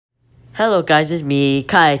Hello guys, it's me,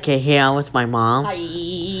 KaiAK here. I'm with my mom.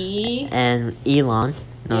 Hi. And Elon,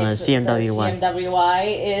 known as CMWY. The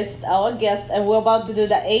CMWY is our guest, and we're about to do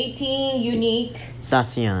the 18 unique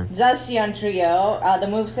Zacian trio. The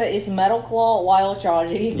moveset is Metal Claw, Wild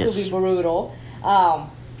Charge. It could be brutal.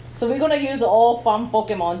 So we're gonna use all fun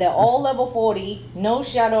Pokemon. They're all level 40, no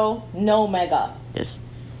Shadow, no Mega. Yes.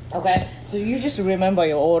 Okay, so you just remember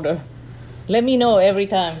your order. Let me know every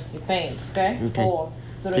time it faints, okay? 4,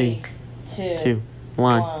 3, 2,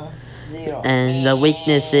 1, 0. And the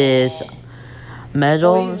weakness is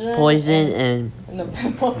metal, poison and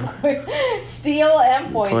steel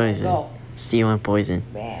and poison. Go. Steel and poison.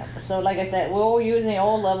 Bam. So like I said, we're all using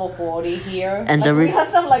all level 40 here. And like we have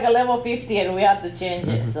some like a level 50 and we have to change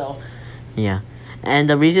it, so. Yeah. And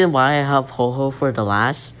the reason why I have Ho-Ho for the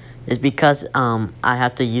last is because I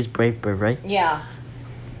have to use Brave Bird, right? Yeah.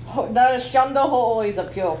 The Shondo Ho-Oh is a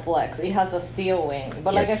pure flex. It has a steel wing.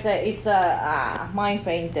 But like I said, it's a... mine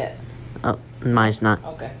fainted. Oh, mine's not.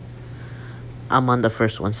 Okay. I'm on the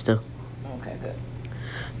first one still. Okay, good.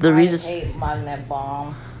 The reason... I hate Magnet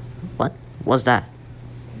Bomb. What? What's that?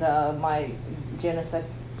 My Genesect.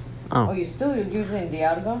 Oh, you still using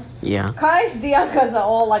Dialga? Yeah. Kai's Dialgas are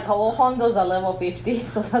all Hondos are level 50,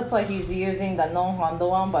 so that's why he's using the non-Hondo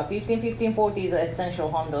one. But 15, 15, 40 is an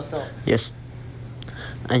essential Hondo, so... Yes.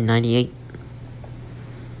 And 98.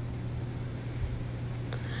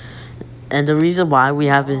 And the reason why we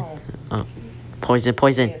haven't...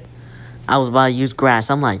 Poison. Yes. I was about to use grass.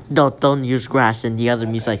 I'm like, don't use grass. And the other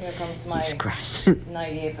me's like, here comes my use grass.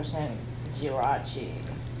 98% Jirachi.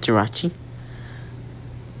 Jirachi?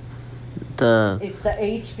 It's the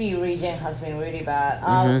HP regen has been really bad.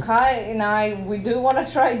 Kai and I, we do want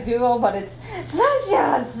to try duo, but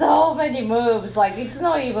Zacian has so many moves. Like, it's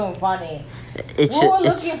not even funny. We were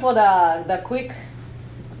looking for the quick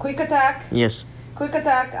attack. Yes. Quick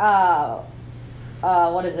attack.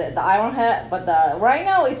 What is it? The Iron Head. But right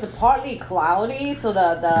now it's partly cloudy, so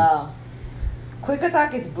the quick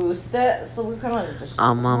attack is boosted. So we kind of just.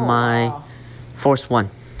 I'm on my Force 1.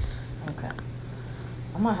 Okay.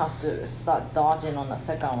 I might have to start dodging on the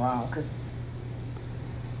second round, because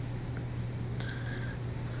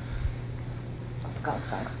skunk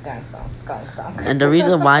tank. And the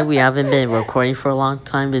reason why we haven't been recording for a long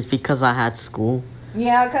time is because I had school.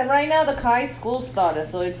 Yeah, because right now the Kai school started,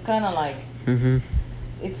 so it's kind of like...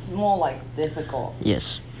 It's more like difficult.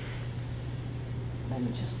 Yes. Let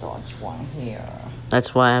me just dodge one here.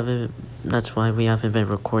 That's why we haven't been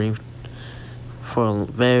recording for a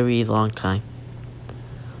very long time.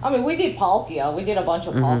 I mean, we did Palkia. We did a bunch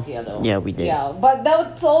of Palkia, though. Yeah, we did. Yeah, but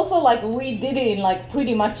that's also, like, we did it in, like,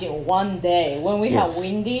 pretty much in one day. When we had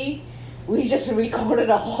Windy, we just recorded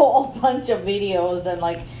a whole bunch of videos and,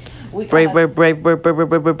 like, we Brave. My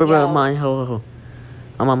ho.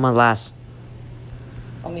 I'm on my last.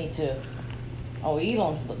 Oh, me too. Oh,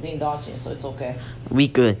 Elon's been dodging, so it's okay. We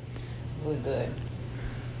good. We're good.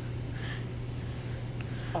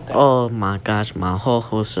 Okay. Oh my gosh, my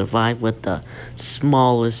Ho-Ho survived with the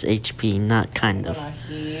smallest HP, not kind of.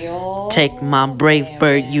 Heal. Take my Brave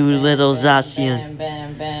Bird, you little Zacian.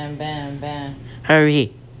 Bam.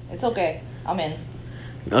 Hurry. It's okay. I'm in.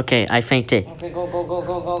 Okay, I fainted. Okay, go.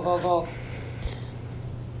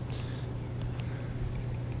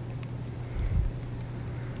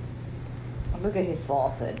 Look at his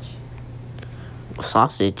sausage.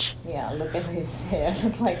 Sausage? Yeah, look at his hair.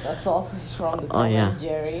 Looks like the sausage from the Tom and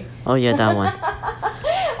Jerry. Oh yeah, that one.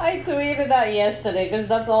 I tweeted that yesterday because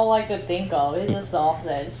that's all I could think of. It's a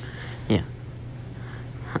sausage. Yeah.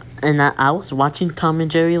 And I was watching Tom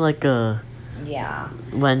and Jerry like Yeah.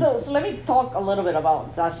 So let me talk a little bit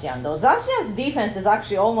about Zacian though. Zacian's defense is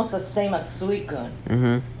actually almost the same as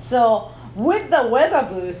Suicune. So with the weather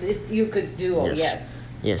boost, you could duo, yes.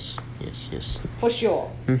 Yes. For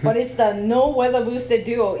sure. But it's the no weather boosted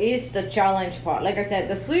duo is the challenge part. Like I said,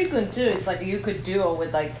 the Suicune too, it's like you could duo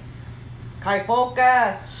with like Kai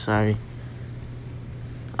Focus. Sorry.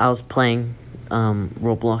 I was playing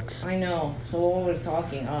Roblox. I know. So what we were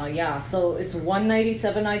talking, yeah. So it's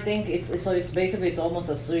 197, I think. It's basically it's almost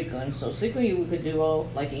a Suicune. So Suicune you could duo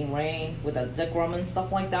like in rain with a Zekrom and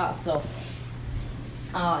stuff like that. So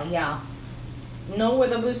yeah. No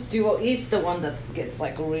weather boost duo is the one that gets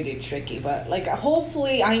like really tricky, but like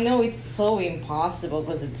hopefully I know it's so impossible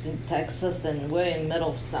because it's in Texas and we're in middle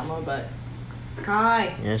of summer, but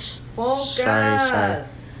Kai. Yes.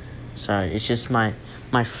 Focus. Sorry. It's just my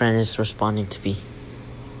friend is responding to me.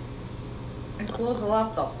 And close the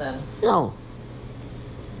laptop then. No.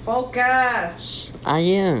 Focus. I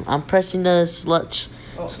am. I'm pressing the sludge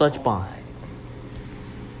bomb.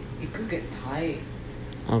 You could get tight.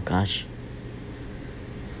 Oh gosh.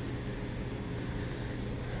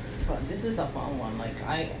 But this is a fun one.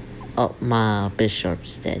 Like Oh, my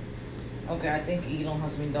bishop's dead. Okay, I think Elon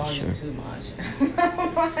has been dodging too much.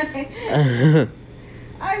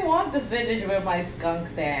 I want to finish with my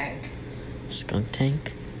skunk tank. Skunk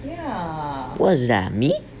tank? Yeah. What is that?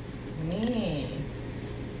 Me? Me.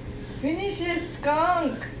 Finish his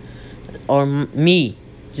skunk. Or me?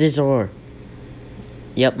 Scissor.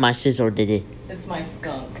 Yep, my scissor did it. It's my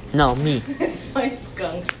skunk. No, me. It's my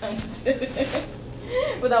skunk tank too.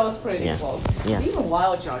 But that was pretty close. Yeah. Even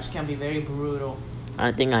wild charge can be very brutal.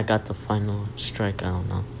 I think I got the final strike. I don't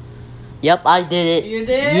know. Yep, I did it. You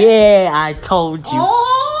did? Yeah, I told you.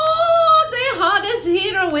 Oh, the hottest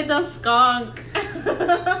hitter with a skunk.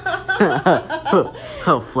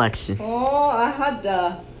 Oh, flexion. Oh, I had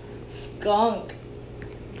the skunk.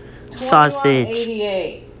 Sausage.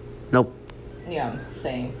 2188. Nope. Yeah,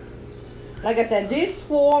 same. Like I said, this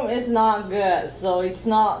form is not good, so it's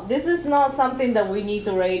not. This is not something that we need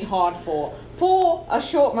to raid hard for. For a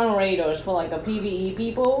shortman raiders, for like a PvE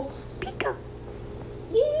people. Pika.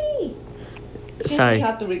 Yay! Since Sorry. we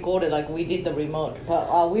had to record it like we did the remote,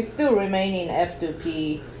 but we still remain in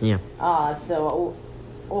F2P. Yeah. So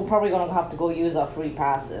we're probably gonna have to go use our free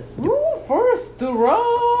passes. Woo! First to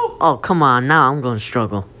row. Oh, come on. Now I'm going to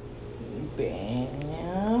struggle.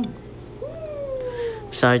 Bam.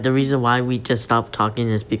 Sorry, the reason why we just stopped talking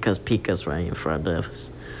is because Pika's right in front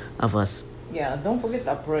of us. Yeah, don't forget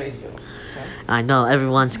to praise you. Okay? I know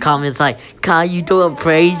everyone's comments like, Kai, you doing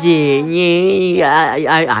praising? Yeah,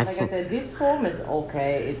 Like I said, this form is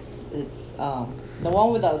okay. It's the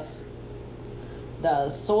one with the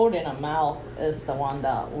sword in a mouth is the one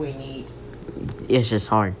that we need. It's just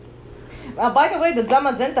hard. By the way, the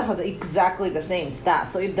Zamazenta has exactly the same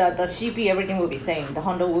stats. So if the Sheepy, everything will be same. The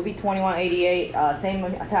Hondo will be 2188, same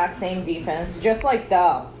attack, same defense. Just like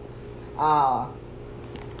the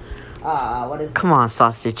what is it? Come on,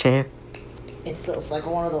 sausage hair. It's like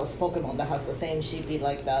one of those Pokemon that has the same Sheepy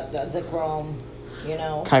like that. The Zekrom, you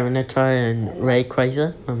know. Tyranitar and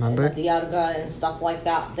Rayquaza, remember? And the Dialga and stuff like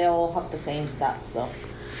that. They all have the same stats, so.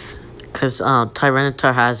 Because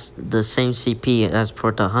Tyranitar has the same CP as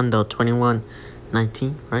for the Hundo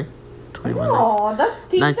 2119, right? 2119. No, that's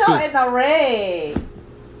Tito and Array.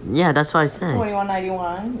 Yeah, that's what I said.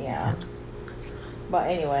 2191, yeah. But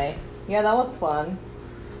anyway, yeah, that was fun.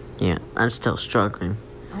 Yeah, I'm still struggling.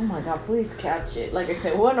 Oh my god, please catch it. Like I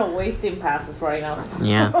said, we're not wasting passes right now, so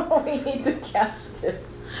Yeah. we need to catch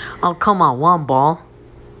this. Oh, come on, one ball.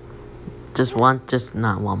 Just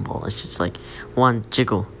not one ball. It's just like one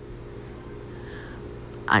jiggle.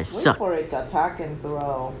 I Wait suck. for it to attack and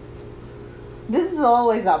throw. This is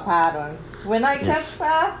always our pattern. When I catch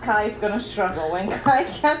fast, Kai's gonna struggle. When Kai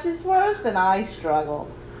catches first, then I struggle.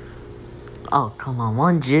 Oh, come on,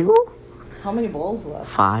 one jiggle? How many balls left?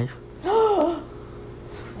 5.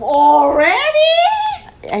 Already?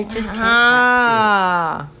 I just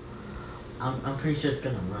can't. I'm pretty sure it's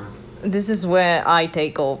gonna run. This is where I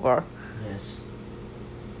take over. Yes.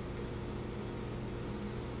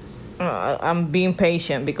 I'm being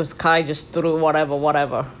patient because Kai just threw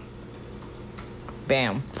whatever.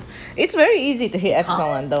 Bam. It's very easy to hit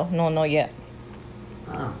excellent though. No, not yet.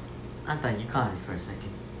 Oh, I thought you caught it for a second.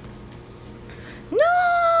 No!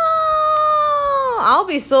 I'll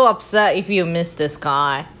be so upset if you miss this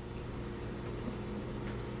guy.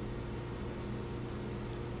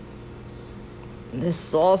 This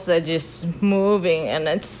sausage is moving and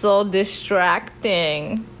it's so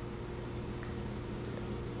distracting.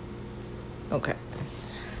 Okay.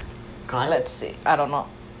 Let's see. I don't know.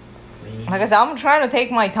 Like I said, I'm trying to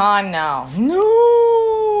take my time now. No!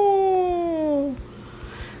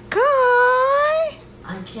 Kai!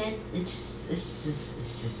 I can't. It's just.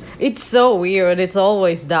 It's so weird. It's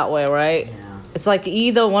always that way, right? Yeah. It's like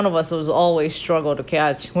either one of us was always struggle to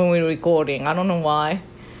catch when we're recording. I don't know why.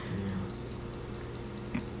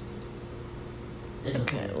 Yeah.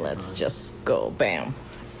 Okay, let's just go. Bam.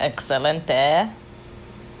 Excelente.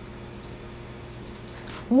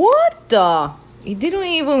 What the? It didn't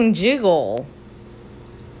even jiggle.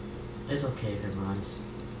 It's okay if it runs.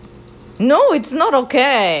 No, it's not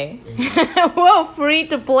okay. We're free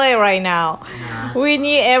to play right now. Nah, We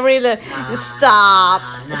need every stop.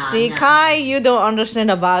 See, Kai, you don't understand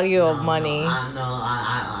the value of money.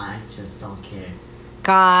 I just don't care.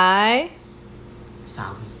 Kai,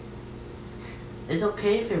 Sorry. It's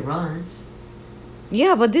okay if it runs.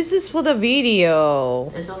 yeah, but this is for the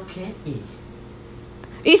video. It's okay.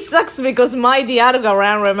 It sucks because my Dialga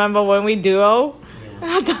ran. Remember when we duo?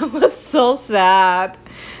 Yeah. That was so sad.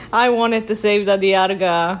 I wanted to save the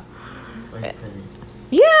Dialga. But you couldn't.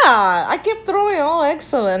 Yeah, I kept throwing all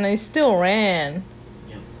excellent and it still ran.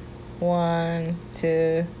 Yep. 1,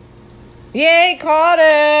 2, Yay, caught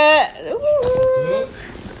it! Woo-hoo.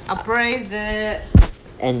 Appraise it.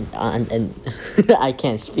 And I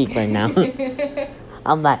can't speak right now.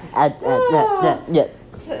 I'm like, yeah.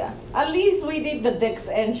 At least we did the Dix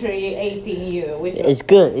entry 18U, which It's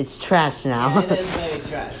good. It's trash now. Yeah, it is very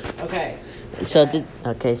trash. Okay. So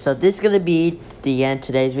so this is gonna be the end of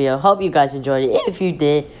today's video. Hope you guys enjoyed it. If you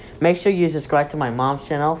did, make sure you subscribe to my mom's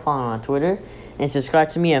channel, follow her on Twitter, and subscribe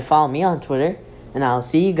to me and follow me on Twitter. And I'll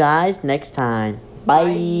see you guys next time. Bye.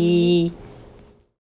 Bye.